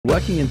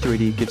Working in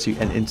 3D gives you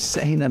an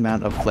insane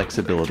amount of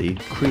flexibility,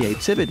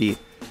 creativity,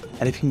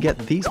 and if you can get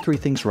these three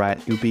things right,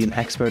 you'll be an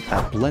expert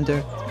at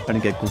Blender,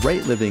 earning a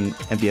great living,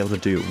 and be able to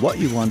do what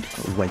you want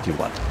when you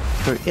want.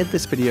 So in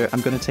this video,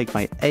 I'm going to take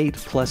my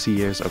 8+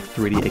 years of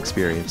 3D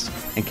experience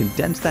and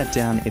condense that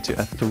down into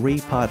a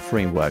 3-part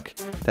framework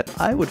that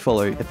I would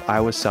follow if I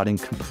was starting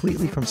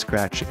completely from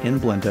scratch in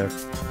Blender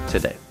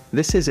today.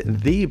 This is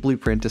the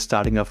blueprint to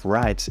starting off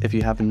right if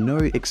you have no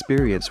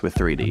experience with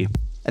 3D.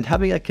 And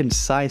having a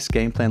concise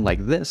game plan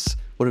like this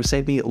would have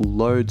saved me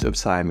loads of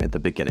time at the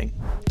beginning.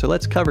 So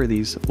let's cover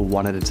these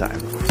one at a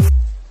time.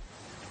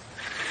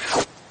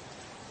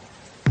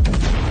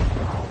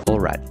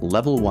 Alright,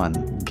 level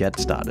 1, get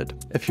started.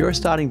 If you're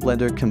starting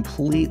Blender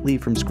completely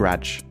from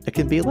scratch, it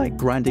can be like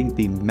grinding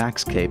the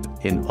max cape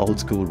in old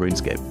school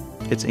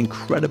RuneScape. It's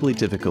incredibly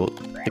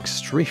difficult,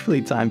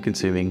 extremely time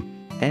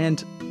consuming,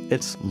 and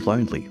it's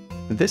lonely.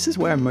 This is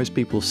where most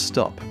people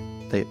stop.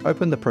 They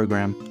open the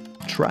program,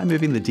 try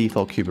moving the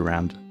default cube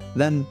around,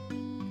 then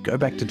go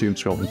back to doom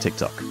scrolling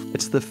TikTok.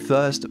 It's the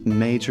first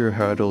major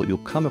hurdle you'll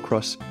come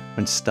across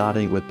when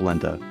starting with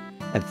Blender,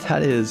 and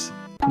that is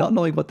not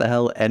knowing what the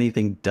hell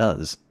anything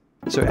does.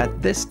 So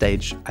at this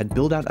stage, I'd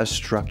build out a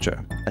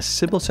structure, a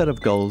simple set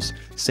of goals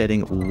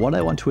stating what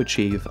I want to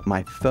achieve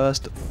my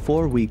first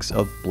 4 weeks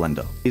of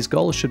Blender. These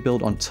goals should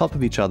build on top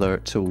of each other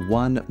to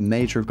one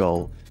major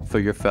goal for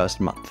your first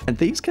month. And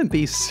these can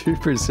be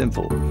super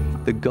simple.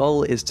 The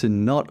goal is to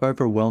not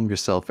overwhelm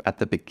yourself at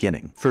the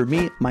beginning. For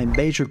me, my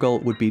major goal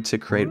would be to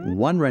create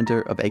one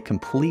render of a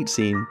complete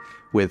scene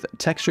with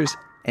textures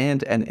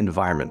and an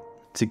environment.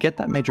 To get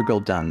that major goal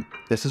done,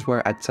 this is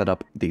where I'd set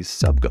up these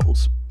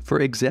sub-goals.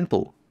 For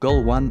example,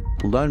 Goal 1,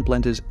 learn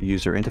Blender's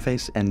user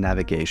interface and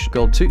navigation.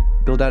 Goal 2,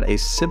 build out a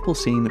simple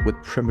scene with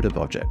primitive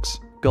objects.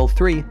 Goal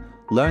 3,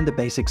 learn the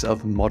basics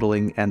of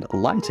modeling and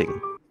lighting.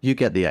 You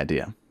get the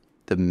idea.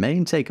 The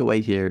main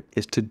takeaway here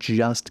is to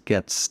just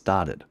get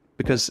started.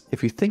 Because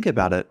if you think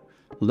about it,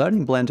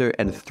 learning Blender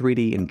and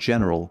 3D in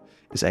general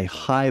is a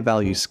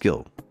high-value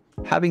skill.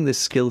 Having this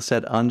skill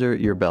set under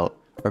your belt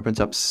opens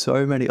up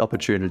so many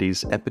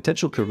opportunities and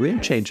potential career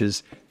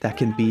changes that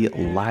can be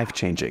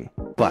life-changing.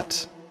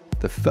 But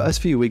the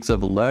first few weeks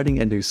of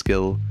learning a new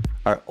skill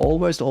are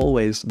almost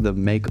always the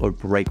make or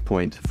break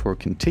point for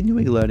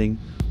continuing learning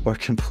or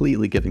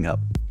completely giving up.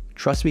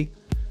 Trust me,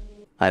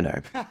 I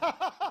know.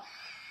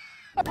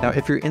 Now,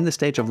 if you're in the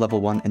stage of level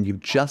 1 and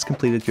you've just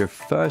completed your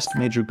first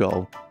major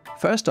goal,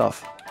 first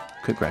off,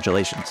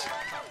 congratulations.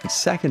 And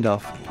second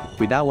off,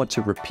 we now want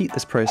to repeat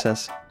this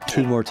process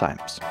 2 more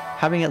times.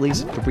 Having at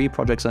least 3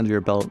 projects under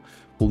your belt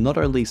will not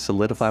only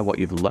solidify what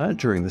you've learned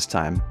during this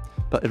time,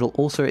 but it'll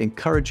also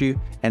encourage you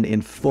and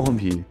inform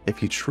you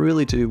if you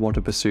truly do want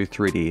to pursue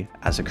 3D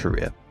as a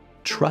career.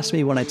 Trust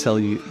me when I tell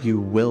you, you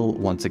will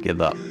want to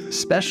give up,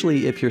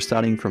 especially if you're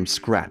starting from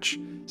scratch,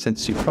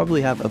 since you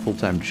probably have a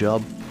full-time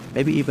job,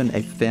 maybe even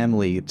a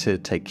family to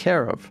take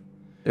care of.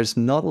 There's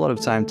not a lot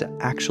of time to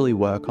actually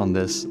work on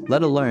this,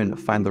 let alone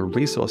find the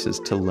resources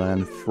to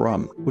learn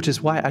from, which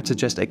is why I'd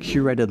suggest a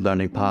curated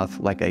learning path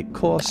like a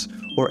course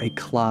or a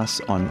class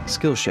on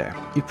SkillShare.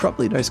 You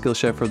probably know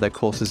SkillShare for their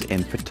courses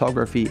in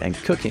photography and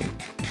cooking,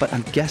 but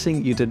I'm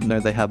guessing you didn't know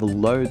they have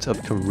loads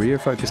of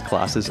career-focused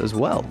classes as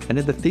well. And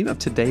in the theme of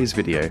today's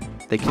video,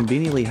 they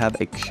conveniently have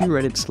a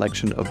curated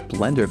selection of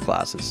Blender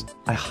classes.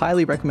 I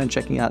highly recommend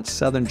checking out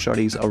Southern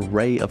Shotty's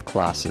array of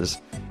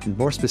classes, and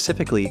more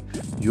specifically,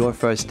 your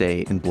first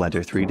day in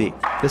Blender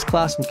 3D. This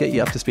class will get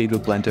you up to speed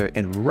with Blender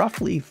in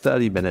roughly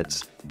 30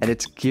 minutes, and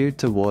it's geared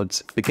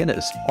towards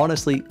beginners.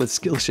 Honestly, with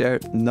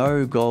SkillShare,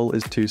 no goal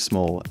is too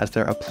small, as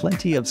there are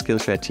plenty of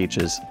SkillShare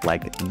teachers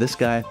like this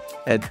guy,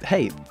 and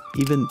hey,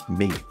 even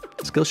me.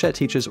 SkillShare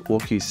teachers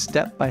walk you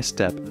step by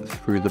step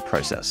through the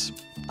process.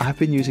 I've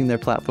been using their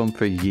platform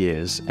for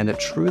years, and it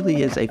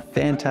truly is a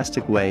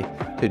fantastic way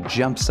to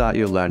jumpstart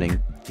your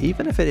learning,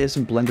 even if it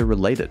isn't Blender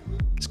related.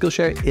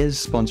 SkillShare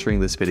is sponsoring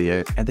this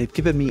video, and they've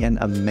given me an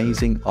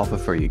amazing offer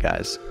for you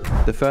guys.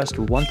 The first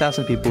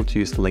 1,000 people to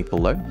use the link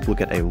below will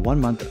get a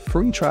 1-month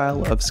free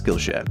trial of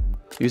SkillShare.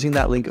 Using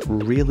that link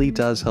really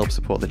does help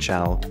support the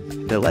channel,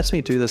 and it lets me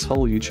do this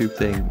whole YouTube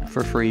thing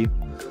for free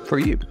for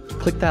you.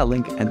 Click that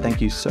link, and thank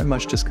you so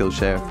much to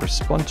SkillShare for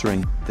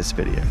sponsoring this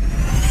video.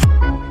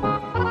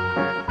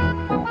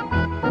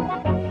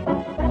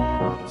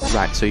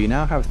 Right, so you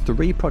now have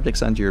 3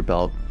 projects under your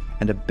belt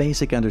and a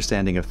basic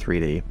understanding of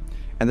 3D.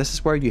 And this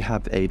is where you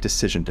have a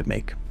decision to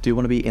make. Do you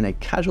want to be in a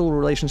casual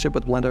relationship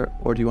with Blender,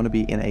 or do you want to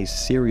be in a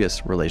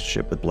serious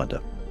relationship with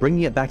Blender?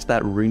 Bringing it back to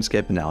that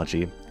RuneScape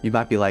analogy, you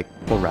might be like,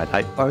 alright,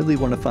 I only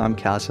want to farm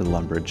cows in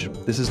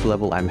Lumbridge. This is the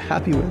level I'm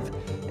happy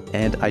with,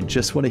 and I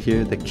just want to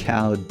hear the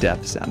cow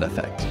death sound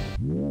effect.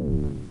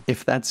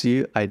 If that's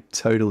you, I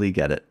totally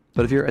get it.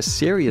 But if you're a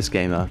serious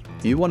gamer,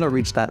 you want to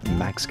reach that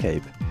max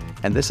cape.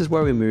 And this is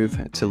where we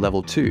move to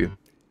level 2,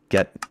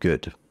 get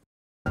good.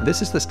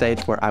 This is the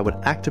stage where I would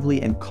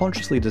actively and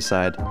consciously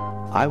decide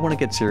I want to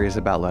get serious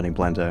about learning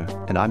Blender,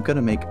 and I'm going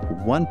to make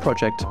 1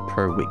 project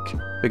per week.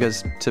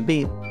 Because to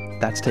me,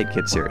 that's taking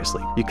it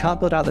seriously. You can't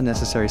build out the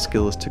necessary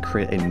skills to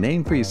create a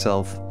name for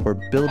yourself or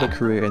build a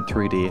career in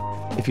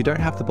 3D if you don't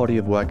have the body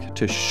of work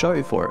to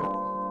show for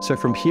it. So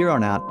from here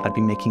on out, I'd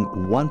be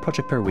making one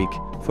project per week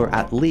for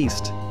at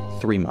least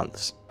 3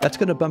 months. That's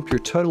going to bump your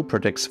total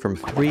projects from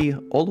 3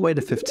 all the way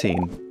to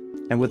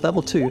 15. And with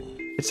level 2,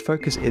 its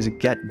focus is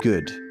get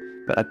good,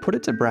 but I'd put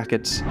it to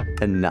brackets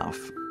enough,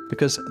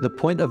 because the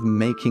point of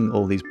making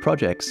all these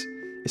projects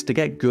is to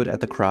get good at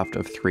the craft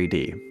of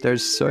 3D.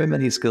 There's so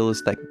many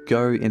skills that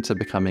go into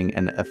becoming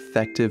an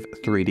effective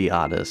 3D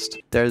artist.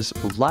 There's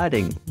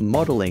lighting,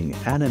 modeling,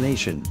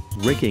 animation,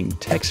 rigging,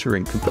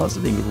 texturing,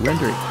 compositing,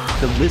 rendering.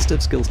 The list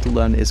of skills to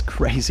learn is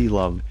crazy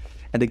long.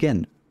 And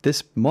again,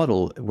 this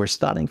model, we're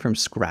starting from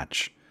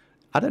scratch.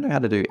 I don't know how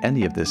to do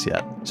any of this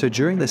yet. So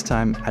during this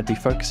time, I'd be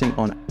focusing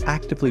on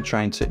actively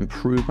trying to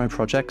improve my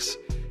projects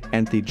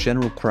and the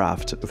general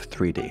craft of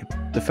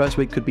 3D. The first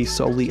week could be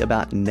solely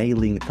about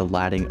nailing the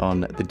lighting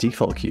on the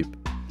default cube.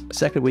 The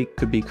second week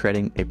could be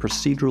creating a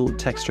procedural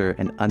texture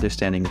and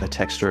understanding the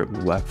texture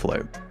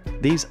workflow.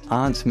 These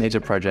aren't major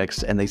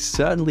projects and they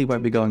certainly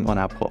won't be going on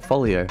our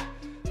portfolio,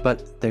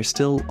 but they're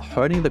still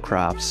honing the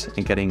crafts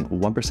and getting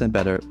 1%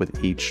 better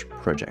with each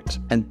project.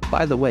 And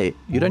by the way,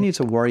 you don't need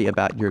to worry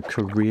about your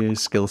career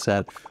skill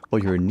set or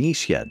your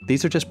niche yet.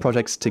 These are just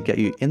projects to get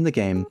you in the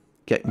game,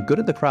 get good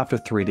at the craft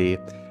of 3D,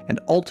 and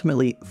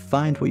ultimately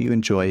find what you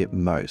enjoy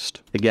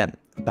most. Again,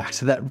 back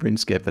to that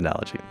RuneScape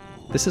analogy.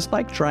 This is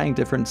like trying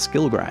different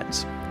skill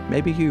grinds.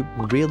 Maybe you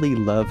really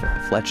love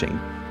fletching,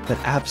 but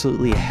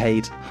absolutely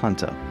hate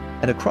Hunter.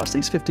 And across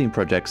these 15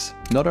 projects,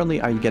 not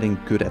only are you getting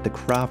good at the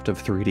craft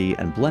of 3D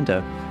and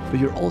Blender, but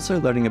you're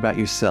also learning about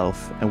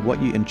yourself and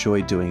what you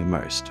enjoy doing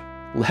most.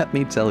 Let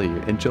me tell you,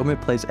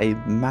 enjoyment plays a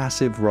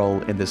massive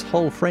role in this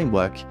whole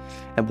framework,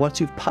 and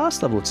once you've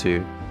passed level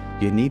 2,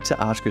 you need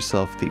to ask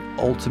yourself the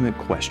ultimate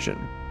question,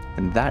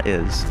 and that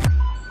is,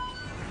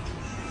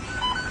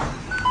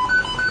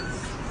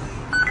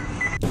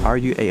 are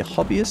you a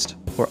hobbyist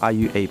or are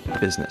you a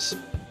business?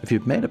 If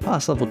you've made it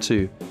past level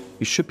 2,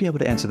 you should be able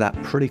to answer that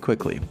pretty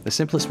quickly. The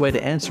simplest way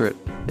to answer it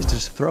is to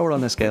just throw it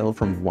on a scale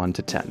from 1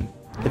 to 10.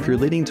 If you're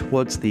leaning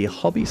towards the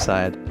hobby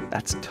side,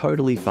 that's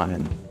totally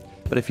fine.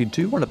 But if you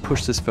do want to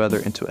push this further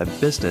into a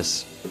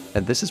business,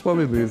 and this is where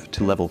we move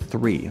to level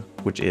 3,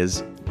 which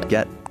is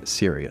get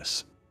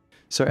serious.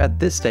 So at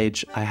this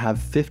stage, I have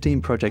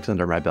 15 projects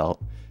under my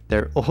belt.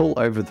 They're all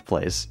over the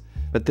place,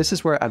 but this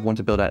is where I'd want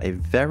to build out a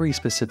very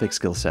specific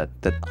skill set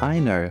that I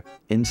know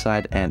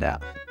inside and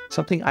out.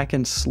 Something I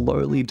can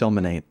slowly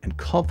dominate and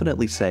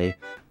confidently say,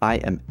 I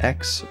am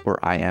X or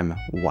I am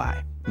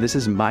Y. This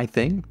is my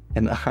thing,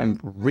 and I'm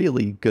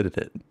really good at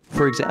it.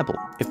 For example,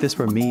 if this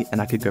were me and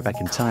I could go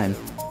back in time,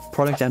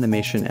 product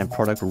animation and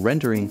product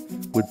rendering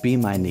would be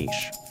my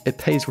niche. It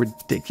pays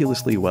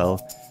ridiculously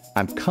well,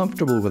 I'm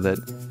comfortable with it,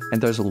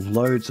 and there's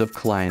loads of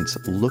clients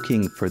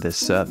looking for this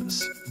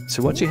service.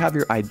 So once you have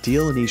your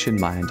ideal niche in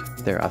mind,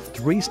 there are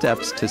 3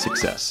 steps to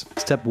success.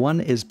 Step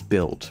 1 is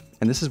build,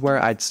 and this is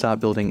where I'd start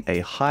building a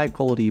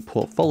high-quality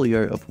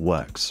portfolio of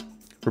works.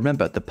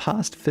 Remember, the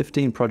past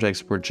 15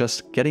 projects were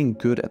just getting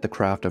good at the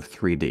craft of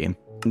 3D.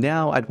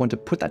 Now I'd want to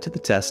put that to the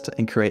test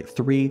and create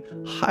 3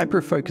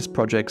 hyper-focused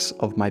projects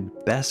of my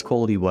best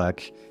quality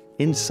work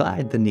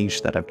inside the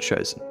niche that I've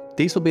chosen.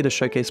 These will be to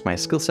showcase my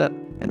skill set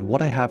and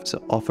what I have to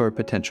offer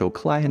potential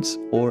clients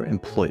or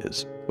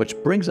employers. Which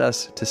brings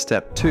us to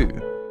step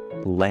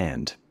 2,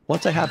 land.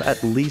 Once I have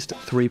at least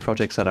 3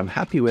 projects that I'm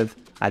happy with,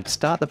 I'd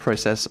start the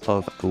process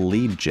of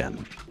lead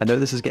gen. I know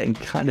this is getting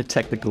kind of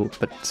technical,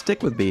 but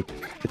stick with me,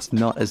 it's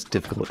not as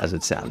difficult as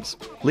it sounds.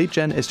 Lead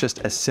gen is just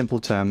a simple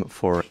term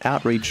for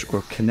outreach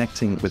or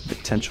connecting with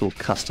potential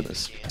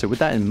customers. So with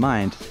that in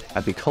mind,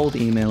 I'd be cold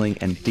emailing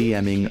and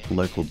DMing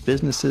local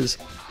businesses,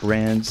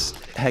 brands,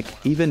 heck,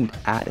 even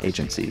ad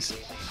agencies.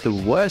 The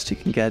worst you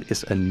can get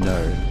is a no,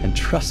 and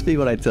trust me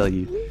when I tell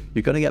you,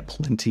 you're gonna get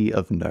plenty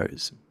of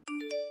no's.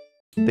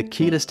 The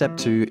key to step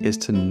 2 is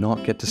to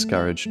not get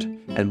discouraged,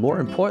 and more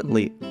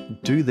importantly,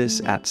 do this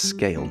at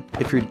scale.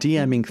 If you're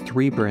DMing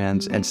 3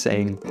 brands and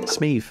saying,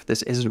 Smeaf,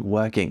 this isn't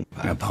working.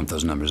 I gotta pump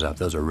those numbers up.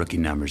 Those are rookie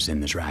numbers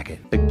in this racket.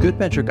 A good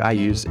metric I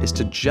use is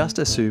to just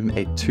assume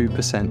a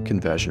 2%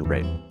 conversion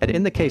rate. And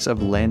in the case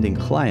of landing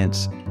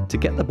clients, to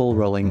get the ball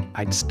rolling,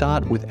 I'd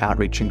start with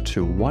outreaching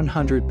to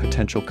 100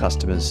 potential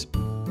customers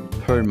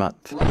per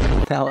month.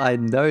 Now, I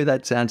know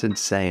that sounds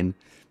insane,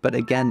 but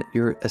again,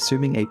 you're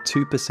assuming a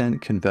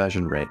 2%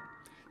 conversion rate.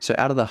 So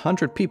out of the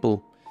 100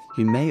 people,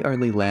 you may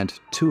only land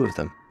 2 of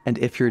them. And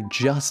if you're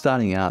just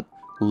starting out,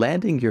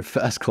 landing your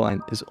first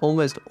client is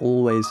almost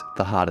always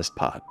the hardest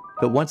part.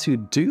 But once you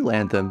do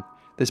land them,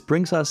 this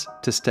brings us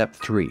to step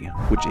 3,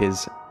 which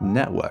is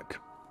network.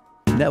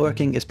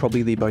 Networking is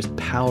probably the most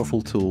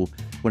powerful tool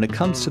when it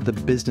comes to the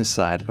business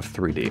side of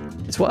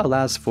 3D. It's what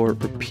allows for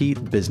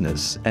repeat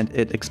business, and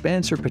it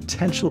expands your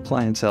potential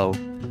clientele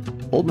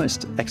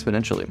almost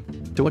exponentially.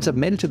 So once I've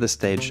made it to this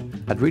stage,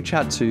 I'd reach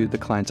out to the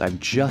clients I've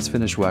just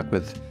finished work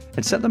with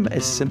and send them a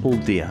simple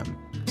DM.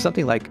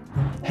 Something like,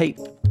 hey,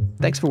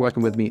 Thanks for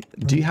working with me.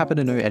 Do you happen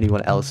to know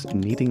anyone else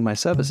needing my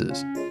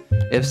services?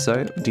 If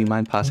so, do you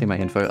mind passing my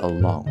info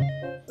along?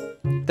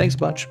 Thanks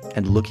much,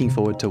 and looking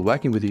forward to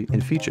working with you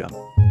in future.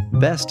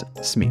 Best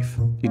Smeaf.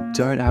 You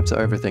don't have to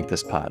overthink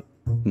this part.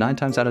 9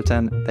 times out of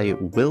 10, they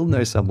will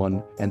know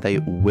someone and they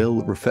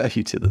will refer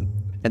you to them.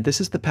 And this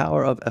is the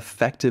power of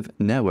effective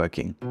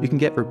networking. You can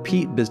get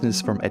repeat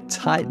business from a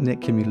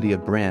tight-knit community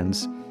of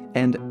brands,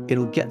 and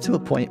it'll get to a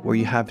point where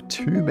you have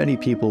too many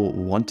people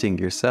wanting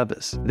your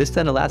service. This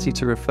then allows you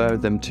to refer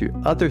them to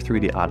other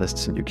 3D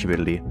artists in your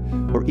community,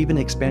 or even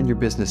expand your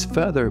business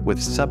further with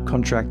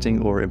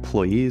subcontracting or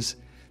employees,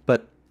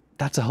 but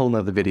that's a whole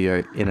nother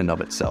video in and of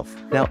itself.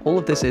 Now, all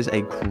of this is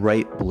a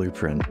great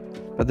blueprint,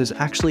 but there's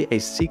actually a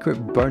secret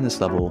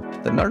bonus level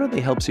that not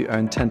only helps you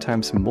earn 10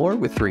 times more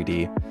with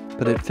 3D,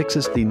 but it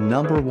fixes the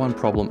 #1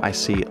 problem I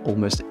see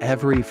almost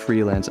every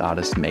freelance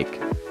artist make.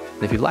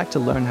 And if you'd like to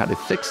learn how to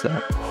fix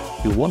that,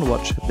 you'll want to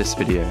watch this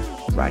video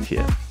right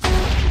here.